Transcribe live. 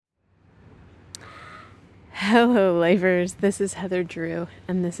Hello, lifers. This is Heather Drew,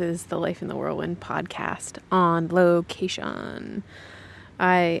 and this is the Life in the Whirlwind podcast on location.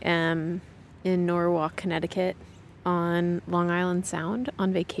 I am in Norwalk, Connecticut, on Long Island Sound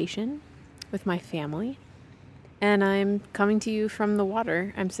on vacation with my family, and I'm coming to you from the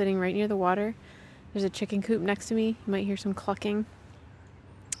water. I'm sitting right near the water. There's a chicken coop next to me. You might hear some clucking.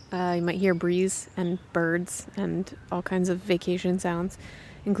 You might hear breeze and birds and all kinds of vacation sounds,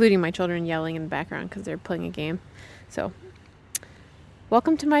 including my children yelling in the background because they're playing a game. So,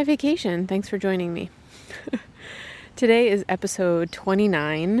 welcome to my vacation. Thanks for joining me. Today is episode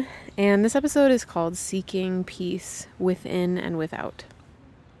 29, and this episode is called Seeking Peace Within and Without.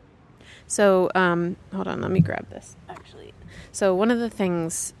 So, hold on, let me grab this, actually. So, one of the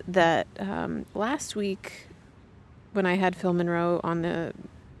things that last week when I had Phil Monroe on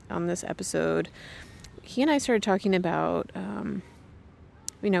this episode, he and I started talking about,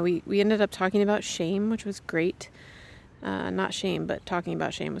 we ended up talking about shame, which was great. Not shame, but talking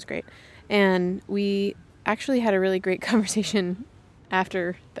about shame was great. And we actually had a really great conversation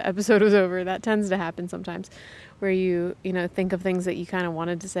after the episode was over. That tends to happen sometimes, where you think of things that you kind of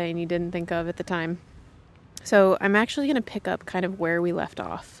wanted to say and you didn't think of at the time. So I'm actually going to pick up kind of where we left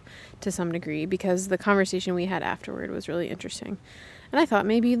off to some degree, because the conversation we had afterward was really interesting. And I thought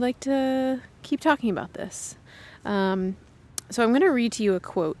maybe you'd like to keep talking about this. So I'm going to read to you a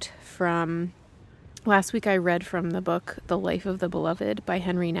quote from last week. I read from the book, The Life of the Beloved by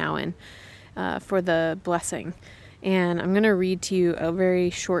Henry Nouwen, for the blessing. And I'm going to read to you a very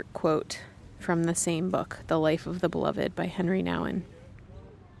short quote from the same book, The Life of the Beloved by Henry Nouwen.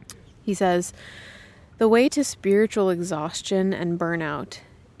 He says, "The way to spiritual exhaustion and burnout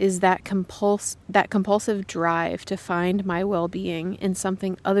is that compulsive drive to find my well-being in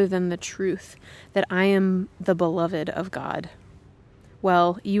something other than the truth that I am the beloved of God.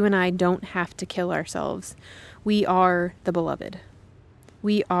 Well, you and I don't have to kill ourselves. We are the beloved.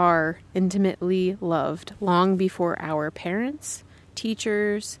 We are intimately loved long before our parents,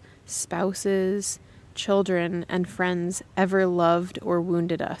 teachers, spouses, children, and friends ever loved or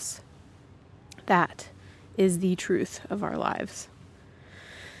wounded us. That is the truth of our lives."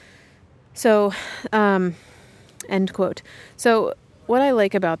 So, end quote. So what I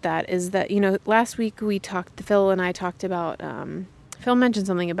like about that is that, last week Phil and I talked about, Phil mentioned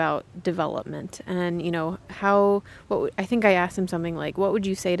something about development and, I think I asked him something like, what would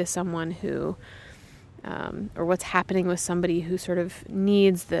you say to someone who, or what's happening with somebody who sort of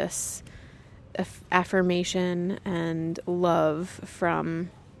needs this affirmation and love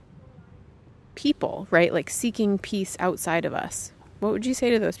from people, right? Like seeking peace outside of us. What would you say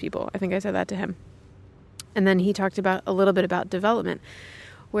to those people? I think I said that to him. And then he talked about a little bit about development,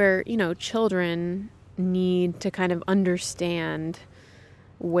 where, children need to kind of understand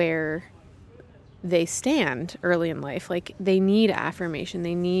where they stand early in life. Like they need affirmation,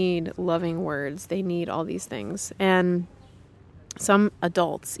 they need loving words, they need all these things. And some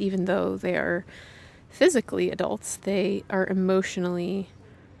adults, even though they are physically adults, they are emotionally,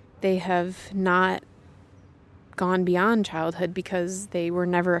 they have not gone beyond childhood because they were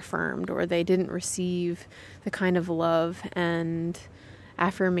never affirmed, or they didn't receive the kind of love and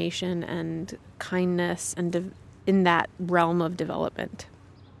affirmation and kindness and in that realm of development.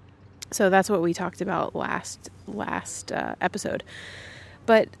 So that's what we talked about last episode.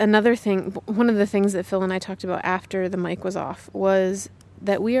 But another thing, one of the things that Phil and I talked about after the mic was off was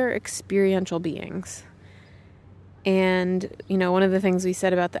that we are experiential beings. And, one of the things we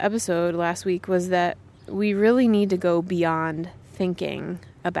said about the episode last week was that we really need to go beyond thinking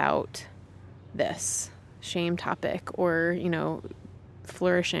about this shame topic or,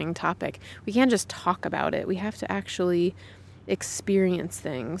 flourishing topic. We can't just talk about it. We have to actually experience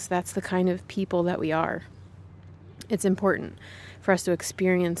things. That's the kind of people that we are. It's important for us to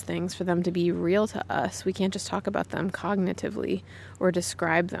experience things, for them to be real to us. We can't just talk about them cognitively or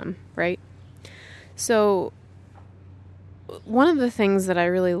describe them, right? So one of the things that I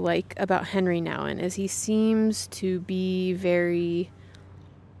really like about Henry Nouwen is he seems to be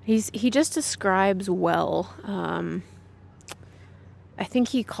he just describes well, I think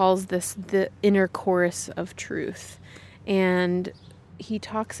he calls this the inner chorus of truth. And he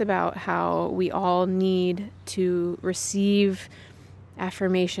talks about how we all need to receive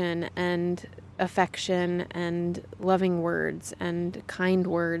affirmation and affection and loving words and kind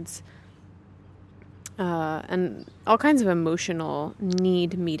words, and all kinds of emotional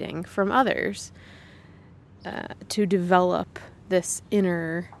need meeting from others to develop this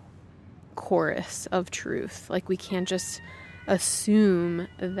inner chorus of truth. Like we can't just assume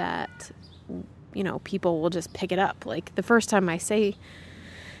that, people will just pick it up. Like the first time I say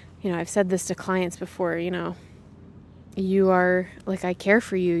I've said this to clients before, you are, like, I care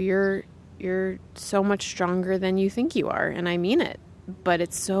for you. You're so much stronger than you think you are. And I mean it, but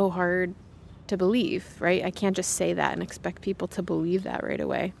it's so hard to believe, right? I can't just say that and expect people to believe that right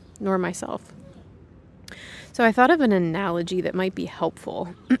away, nor myself. So I thought of an analogy that might be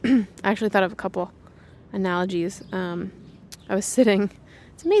helpful. I actually thought of a couple analogies. I was sitting,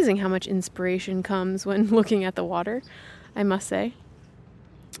 it's amazing how much inspiration comes when looking at the water, I must say.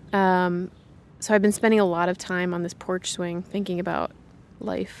 So I've been spending a lot of time on this porch swing thinking about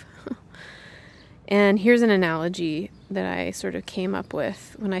life. And here's an analogy that I sort of came up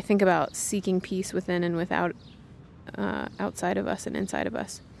with when I think about seeking peace within and without, outside of us and inside of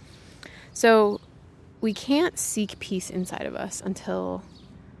us. So we can't seek peace inside of us until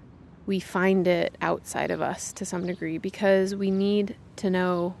we find it outside of us to some degree, because we need to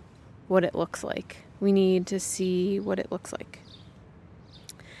know what it looks like. We need to see what it looks like.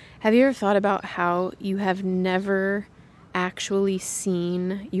 Have you ever thought about how you have never actually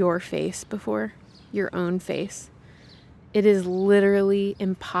seen your face before? Your own face? It is literally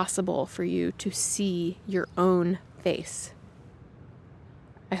impossible for you to see your own face.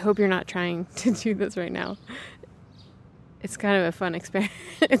 I hope you're not trying to do this right now. It's kind of a fun experiment.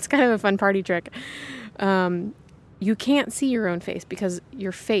 It's kind of a fun party trick. You can't see your own face because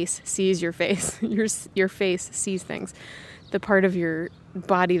your face sees your face. Your face sees things. The part of your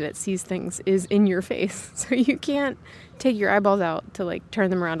body that sees things is in your face. So you can't take your eyeballs out to, like, turn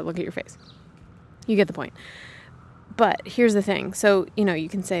them around to look at your face. You get the point. But here's the thing. So, you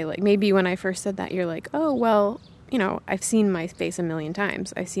can say, like, maybe when I first said that, you're like, oh, well, I've seen my face a million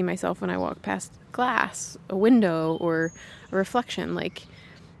times. I see myself when I walk past glass, a window, or a reflection, like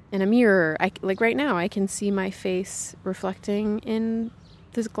in a mirror. Like right now, I can see my face reflecting in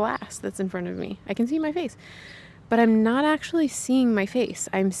this glass that's in front of me. I can see my face. But I'm not actually seeing my face.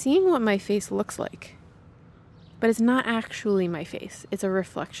 I'm seeing what my face looks like. But it's not actually my face. It's a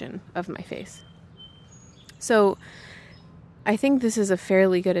reflection of my face. So I think this is a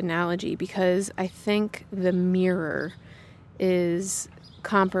fairly good analogy, because I think the mirror is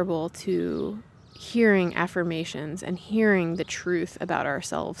comparable to hearing affirmations and hearing the truth about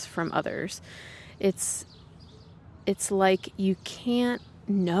ourselves from others. It's like you can't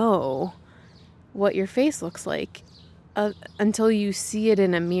know what your face looks like until you see it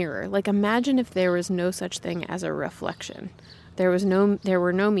in a mirror. Like, imagine if there was no such thing as a reflection. There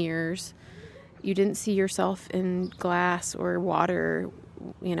were no mirrors. You didn't see yourself in glass or water,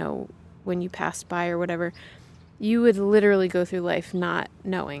 when you passed by or whatever. You would literally go through life not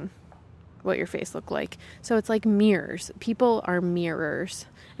knowing what your face looked like. So it's like mirrors. People are mirrors.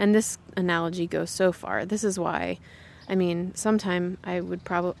 And this analogy goes so far. This is why, sometime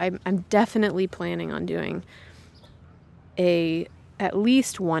I'm definitely planning on doing at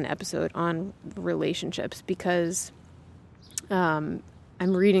least one episode on relationships, because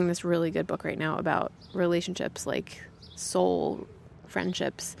I'm reading this really good book right now about relationships, like soul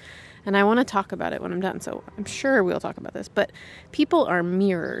friendships. And I want to talk about it when I'm done. So I'm sure we'll talk about this. But people are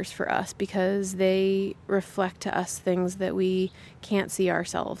mirrors for us because they reflect to us things that we can't see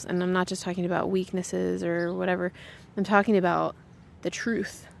ourselves. And I'm not just talking about weaknesses or whatever. I'm talking about the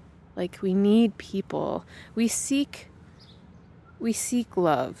truth. Like, we need people. We seek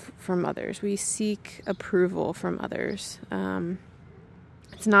love from others. We seek approval from others.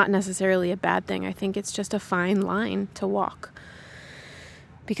 It's not necessarily a bad thing. I think it's just a fine line to walk.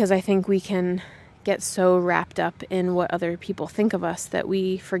 Because I think we can get so wrapped up in what other people think of us that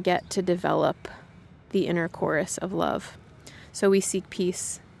we forget to develop the inner chorus of love. So we seek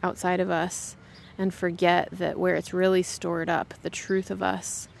peace outside of us and forget that where it's really stored up, the truth of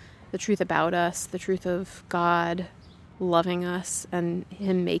us, the truth about us, the truth of God loving us and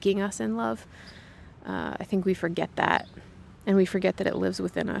Him making us in love. I think we forget that, and we forget that it lives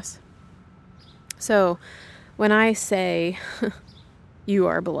within us. So when I say, you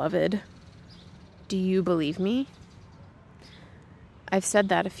are beloved, do you believe me? I've said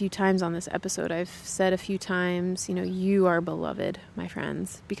that a few times on this episode. I've said a few times, you are beloved, my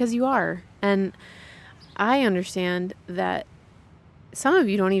friends, because you are. And I understand that some of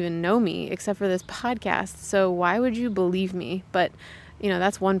you don't even know me except for this podcast. So why would you believe me? But,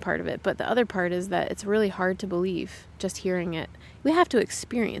 that's one part of it. But the other part is that it's really hard to believe just hearing it. We have to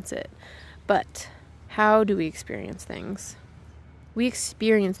experience it. But how do we experience things? We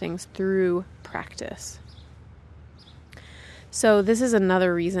experience things through practice. So this is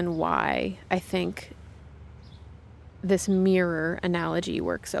another reason why I think this mirror analogy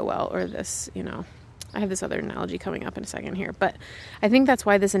works so well, or this, I have this other analogy coming up in a second here, but I think that's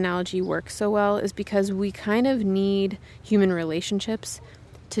why this analogy works so well, is because we kind of need human relationships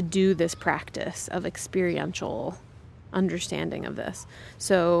to do this practice of experiential understanding of this.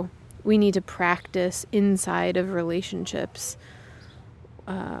 So we need to practice inside of relationships,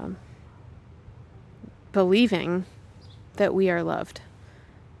 believing that we are loved.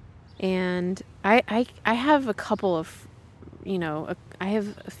 And I have a couple of, I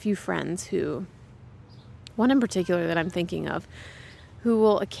have a few friends who, one in particular that I'm thinking of, who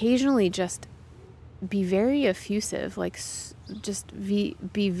will occasionally just be very effusive, like just be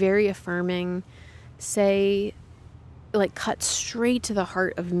very affirming, say, like cut straight to the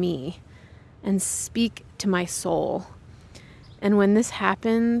heart of me and speak to my soul. And when this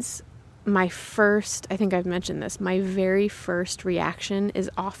happens, I think I've mentioned this, my very first reaction is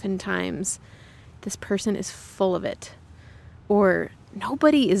oftentimes, this person is full of it. Or,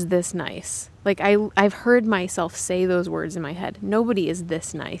 nobody is this nice. Like, I've heard myself say those words in my head. Nobody is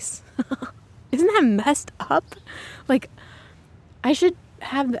this nice. Isn't that messed up? Like, I should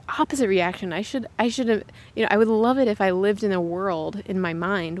have the opposite reaction. I should have, I would love it if I lived in a world in my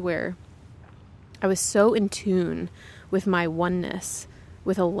mind where I was so in tune with my oneness,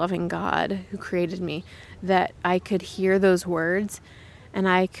 with a loving God who created me, that I could hear those words and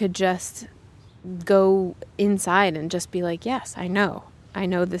I could just go inside and just be like, yes, I know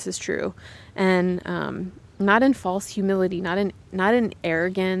this is true. And, not in false humility, not in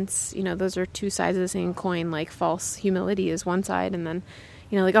arrogance. Those are two sides of the same coin. Like, false humility is one side, and then,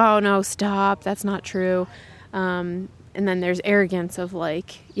 like, oh no, stop, that's not true. And then there's arrogance of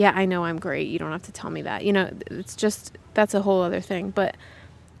like, yeah, I know I'm great, you don't have to tell me that. It's just, that's a whole other thing. But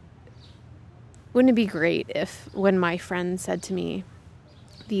wouldn't it be great if, when my friend said to me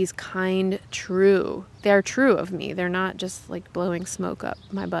these kind, they're true of me, they're not just like blowing smoke up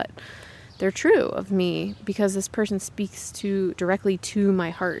my butt, they're true of me because this person speaks directly to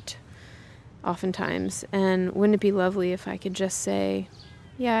my heart oftentimes. And wouldn't it be lovely if I could just say,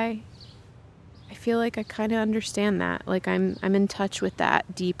 yeah, I feel like I kind of understand that. Like, I'm in touch with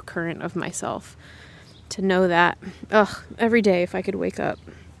that deep current of myself. To know that, every day, if I could wake up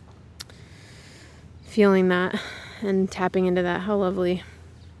feeling that and tapping into that, how lovely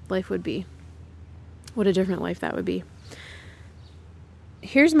life would be. What a different life that would be.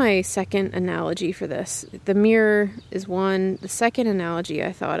 Here's my second analogy for this. The mirror is one. The second analogy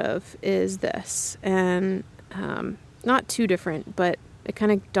I thought of is this. And not too different, but it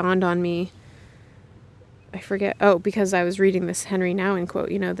kind of dawned on me. I forget. Because I was reading this Henry Nouwen quote,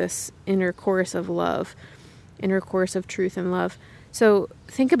 this inner chorus of love, inner chorus of truth and love. So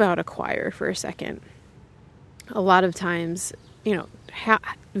think about a choir for a second. A lot of times,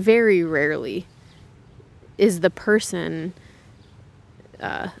 very rarely is the person...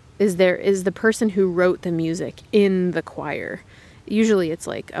 is the person who wrote the music in the choir. Usually it's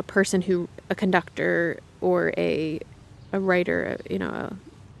like a conductor or a writer, a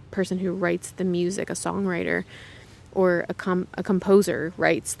person who writes the music, a songwriter, or a composer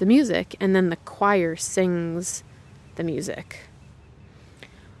writes the music, and then the choir sings the music.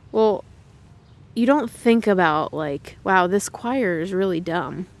 Well, you don't think about like, wow, this choir is really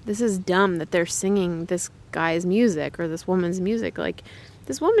dumb. This is dumb that they're singing this guy's music or this woman's music. Like,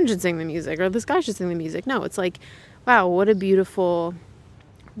 this woman should sing the music or this guy should sing the music. No, it's like, wow, what a beautiful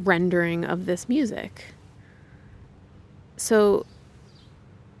rendering of this music. So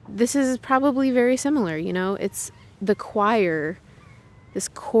this is probably very similar, it's the choir, this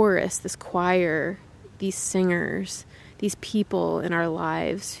chorus, this choir, these singers, these people in our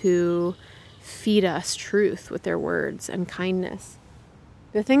lives who feed us truth with their words and kindness.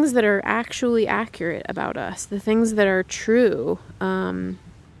 The things that are actually accurate about us, the things that are true,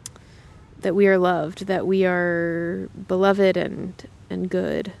 that we are loved, that we are beloved and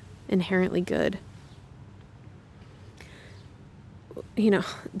good, inherently good.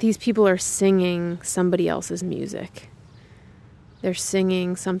 These people are singing somebody else's music. They're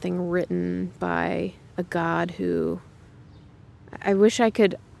singing something written by a God who I wish I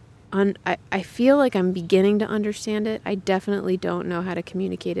could... I feel like I'm beginning to understand it. I definitely don't know how to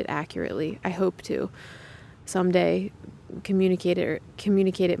communicate it accurately. I hope to someday communicate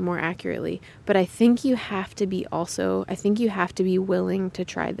it more accurately. But I think you have to be willing to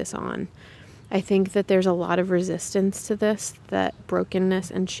try this on. I think that there's a lot of resistance to this that brokenness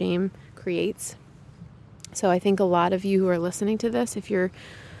and shame creates. So I think a lot of you who are listening to this, if you're,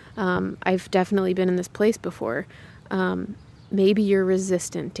 I've definitely been in this place before, maybe you're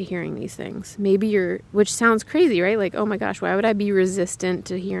resistant to hearing these things. Which sounds crazy, right? Like, oh my gosh, why would I be resistant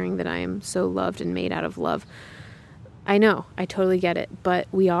to hearing that I am so loved and made out of love? I know, I totally get it, but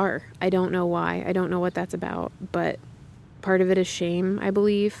we are. I don't know why. I don't know what that's about, but part of it is shame, I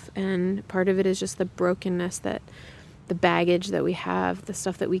believe, and part of it is just the brokenness that the baggage that we have, the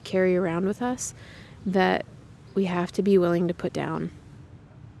stuff that we carry around with us, that we have to be willing to put down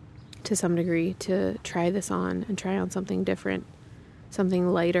to some degree to try this on and try on something different, something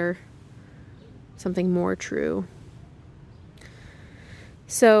lighter, something more true.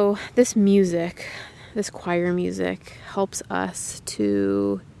 So this music, this choir music, helps us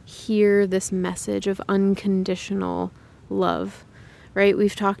to hear this message of unconditional love, right?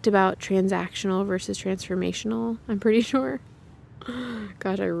 We've talked about transactional versus transformational, I'm pretty sure.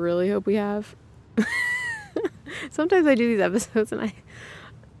 God, I really hope we have. Sometimes I do these episodes and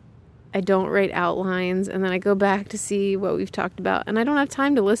I don't write outlines, and then I go back to see what we've talked about, and I don't have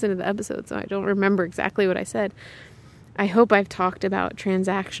time to listen to the episode, so I don't remember exactly what I said. I hope I've talked about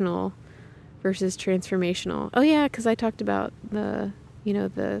transactional versus transformational. Oh yeah, because I talked about the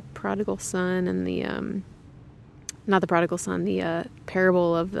prodigal son and the, not the prodigal son, the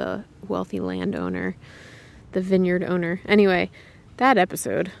parable of the wealthy landowner, the vineyard owner. Anyway, that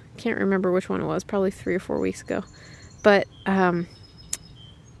episode, can't remember which one it was, probably 3 or 4 weeks ago. But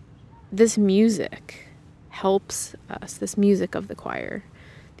this music helps us, this music of the choir,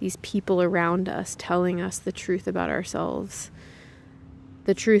 these people around us telling us the truth about ourselves,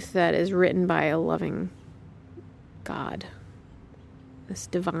 the truth that is written by a loving God, this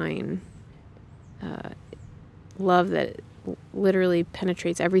divine love that literally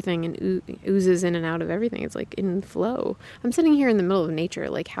penetrates everything and oozes in and out of everything. It's like in flow. I'm sitting here in the middle of nature.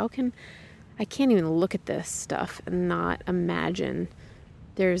 Like, I can't even look at this stuff and not imagine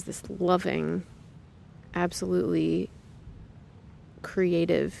there's this loving, absolutely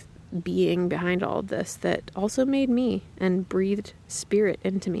creative being behind all of this that also made me and breathed spirit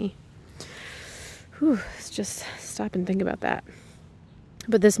into me. Let's just stop and think about that.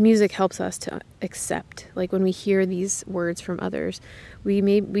 But this music helps us to accept. Like when we hear these words from others, we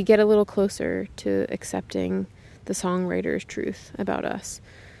get a little closer to accepting the songwriter's truth about us.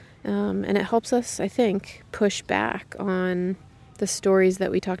 And it helps us, I think, push back on the stories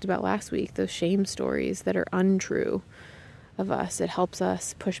that we talked about last week, those shame stories that are untrue of us. It helps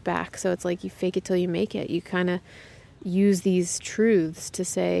us push back. So it's like you fake it till you make it. You kind of use these truths to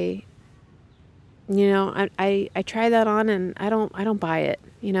say, I try that on and I don't buy it.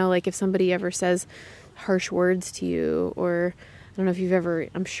 Like if somebody ever says harsh words to you, or I don't know if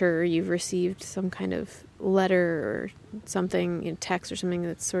I'm sure you've received some kind of letter or something, text or something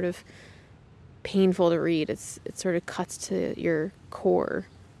that's sort of painful to read. It sort of cuts to your core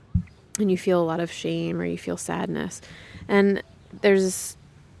and you feel a lot of shame or you feel sadness. And there's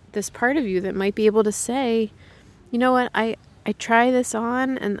this part of you that might be able to say, you know what, I try this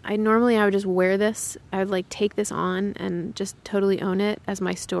on, and I would just wear this. I would take this on and just totally own it as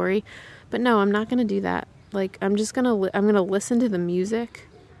my story. But no, I'm not going to do that. I'm going to listen to the music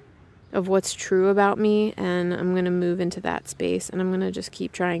of what's true about me, and I'm going to move into that space, and I'm going to just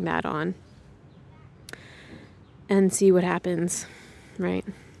keep trying that on and see what happens, right?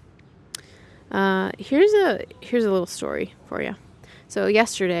 Here's a little story for you. So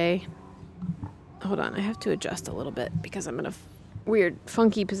yesterday, hold on, I have to adjust a little bit because I'm in a weird,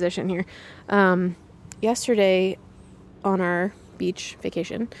 funky position here. Yesterday on our beach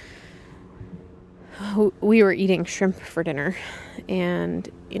vacation, we were eating shrimp for dinner. And,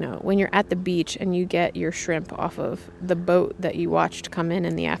 when you're at the beach and you get your shrimp off of the boat that you watched come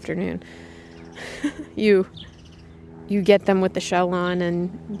in the afternoon, you get them with the shell on,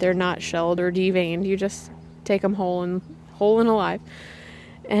 and they're not shelled or deveined. You just take them whole and alive.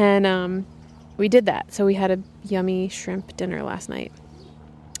 And we did that. So we had a yummy shrimp dinner last night.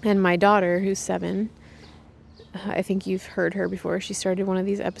 And my daughter, who's 7, I think you've heard her before. She started one of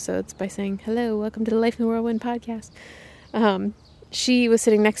these episodes by saying, "Hello, welcome to the Life in the Whirlwind podcast." She was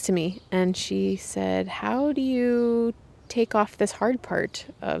sitting next to me, and she said, "How do you take off this hard part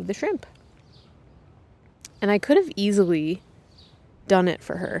of the shrimp?" And I could have easily done it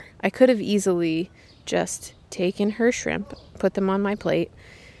for her. I could have easily just taken her shrimp, put them on my plate,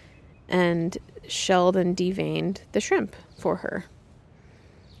 and shelled and deveined the shrimp for her.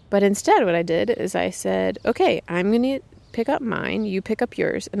 But instead what I did is I said, okay, I'm going to pick up mine, you pick up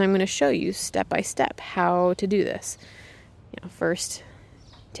yours, and I'm going to show you step by step how to do this. First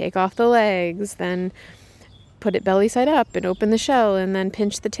take off the legs, then put it belly side up and open the shell, and then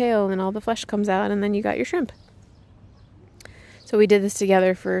pinch the tail and all the flesh comes out, and then you got your shrimp. So we did this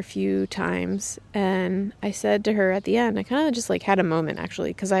together for a few times, and I said to her at the end, I kind of just had a moment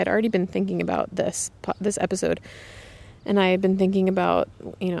actually, because I had already been thinking about this episode, and I had been thinking about,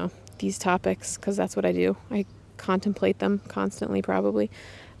 these topics, because that's what I do. I contemplate them constantly probably.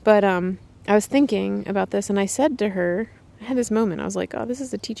 But I was thinking about this, and I said to her, I had this moment, I was like, oh, this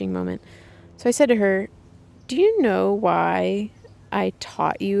is a teaching moment. So I said to her, do you know why I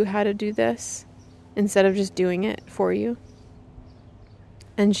taught you how to do this instead of just doing it for you?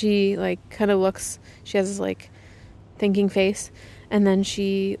 And she kind of looks, she has this thinking face, and then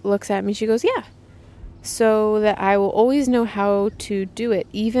she looks at me, she goes, yeah, so that I will always know how to do it,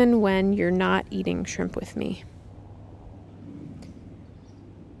 even when you're not eating shrimp with me.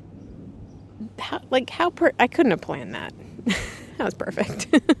 I couldn't have planned that. That was perfect.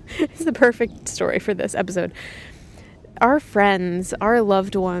 It's the perfect story for this episode. Our friends, our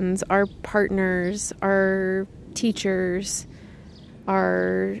loved ones, our partners, our teachers,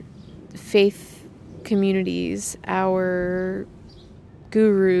 our faith communities, our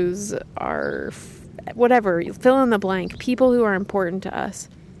gurus, our whatever, fill in the blank, people who are important to us,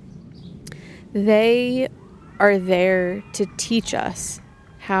 they are there to teach us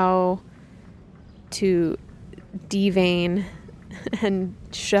how to devein and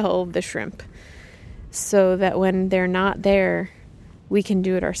shell the shrimp so that when they're not there, we can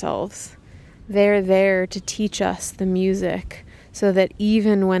do it ourselves. They're there to teach us the music so that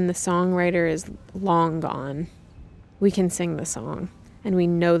even when the songwriter is long gone, we can sing the song and we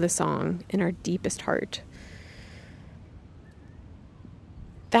know the song in our deepest heart.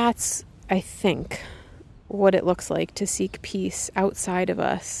 That's, I think, what it looks like to seek peace outside of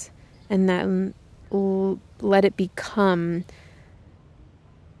us and then let it become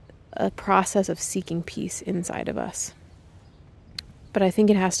a process of seeking peace inside of us. But I think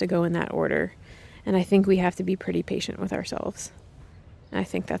it has to go in that order. And I think we have to be pretty patient with ourselves. And I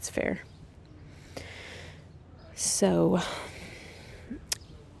think that's fair. So,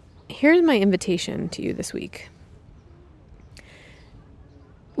 here's my invitation to you this week.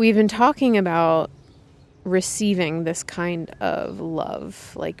 We've been talking about receiving this kind of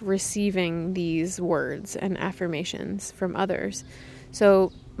love, receiving these words and affirmations from others.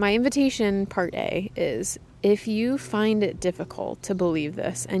 So, my invitation, part A, is if you find it difficult to believe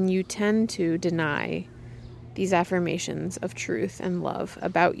this and you tend to deny these affirmations of truth and love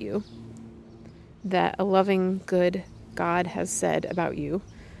about you, that a loving, good God has said about you,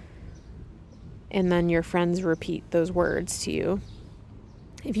 and then your friends repeat those words to you,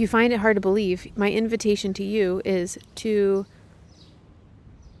 if you find it hard to believe, my invitation to you is to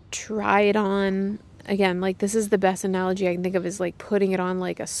try it on. Again, this is the best analogy I can think of, is putting it on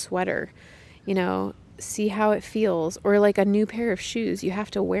like a sweater, see how it feels, or like a new pair of shoes. You have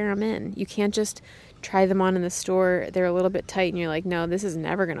to wear them in. You can't just try them on in the store. They're a little bit tight and you're like, no, this is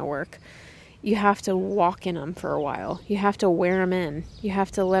never going to work. You have to walk in them for a while. You have to wear them in. You have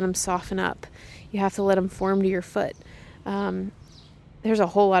to let them soften up. You have to let them form to your foot. There's a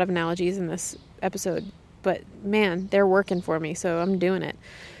whole lot of analogies in this episode, but man, they're working for me, so I'm doing it.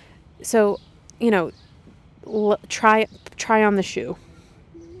 So, try on the shoe.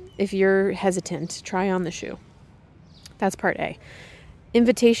 If you're hesitant, try on the shoe. That's part A.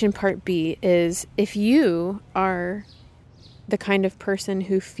 Invitation part B is if you are the kind of person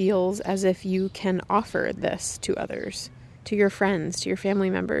who feels as if you can offer this to others, to your friends, to your family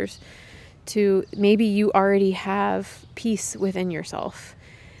members, to maybe you already have peace within yourself,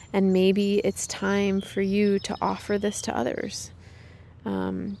 and maybe it's time for you to offer this to others.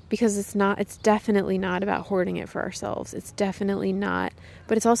 Because it's definitely not about hoarding it for ourselves. It's definitely not,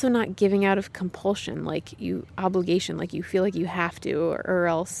 but it's also not giving out of compulsion, obligation, you feel like you have to, or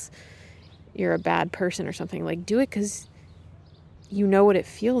else you're a bad person or something. Do it because you know what it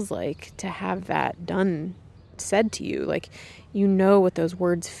feels like to have that said to you. You know what those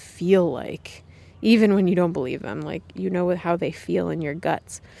words feel like, even when you don't believe them. You know how they feel in your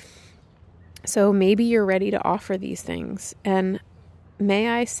guts. So maybe you're ready to offer these things. And may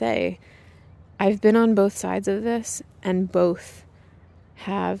I say, I've been on both sides of this, and both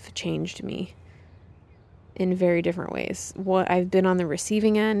have changed me in very different ways. I've been on the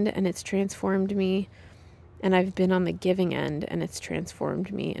receiving end, and it's transformed me. And I've been on the giving end, and it's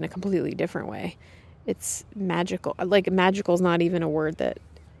transformed me in a completely different way. It's magical. Magical is not even a word that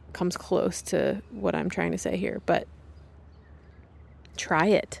comes close to what I'm trying to say here, but try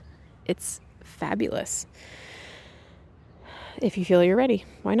it. It's fabulous. If you feel you're ready,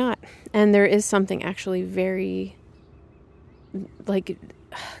 why not? And there is something actually very,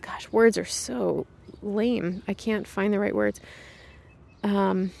 words are so lame. I can't find the right words.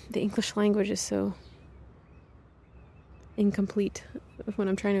 The English language is so incomplete when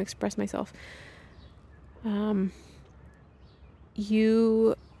I'm trying to express myself.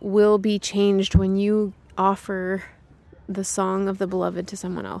 You will be changed when you offer the song of the beloved to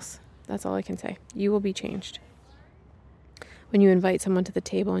someone else. That's all I can say. You will be changed when you invite someone to the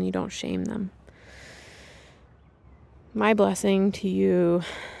table and you don't shame them. My blessing to you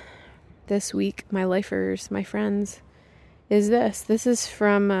this week, my lifers, my friends, is this. This is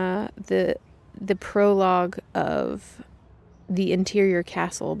from the prologue of The Interior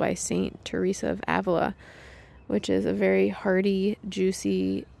Castle by Saint Teresa of Avila, which is a very hearty,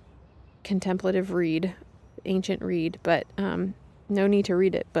 juicy, contemplative read, ancient read, but no need to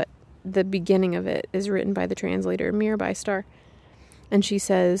read it. But the beginning of it is written by the translator, Mirabai Starr. And she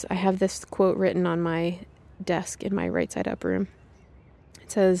says, I have this quote written on my desk in my right side up room. It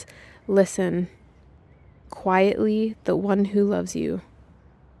says, "Listen, quietly, the one who loves you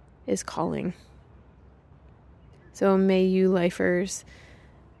is calling." So may you lifers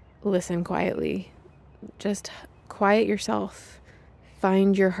listen quietly. Just quiet yourself.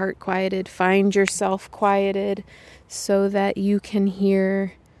 Find your heart quieted. Find yourself quieted so that you can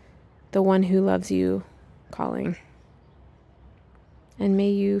hear the one who loves you calling. And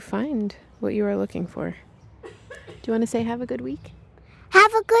may you find what you are looking for. Do you want to say have a good week?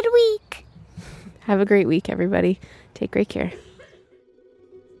 Have a good week. Have a great week, everybody. Take great care.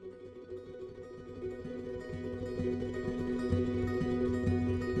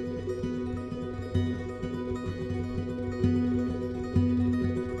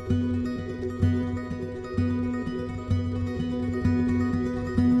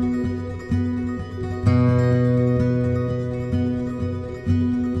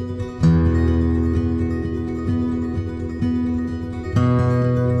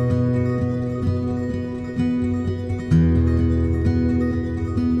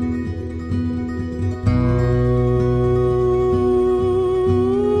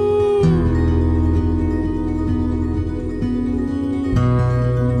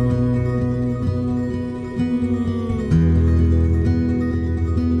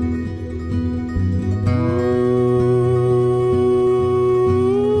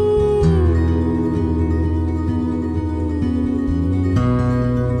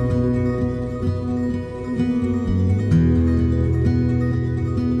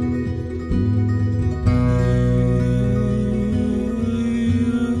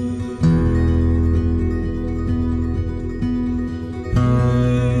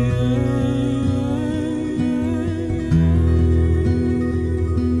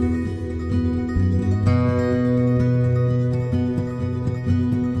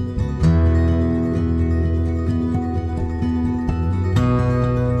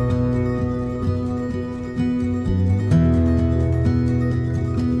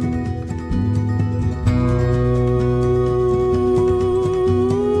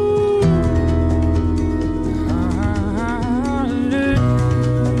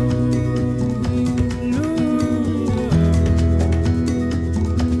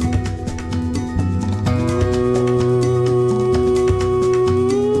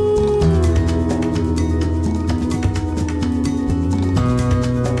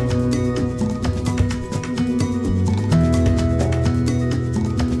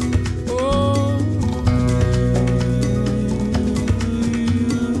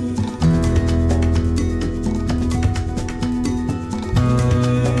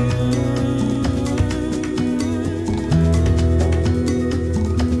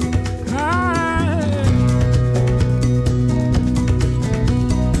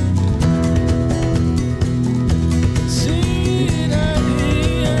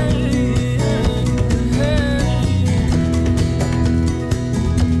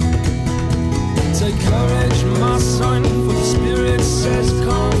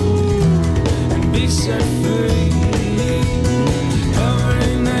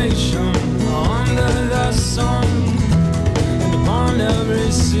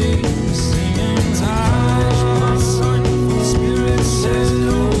 Singing time.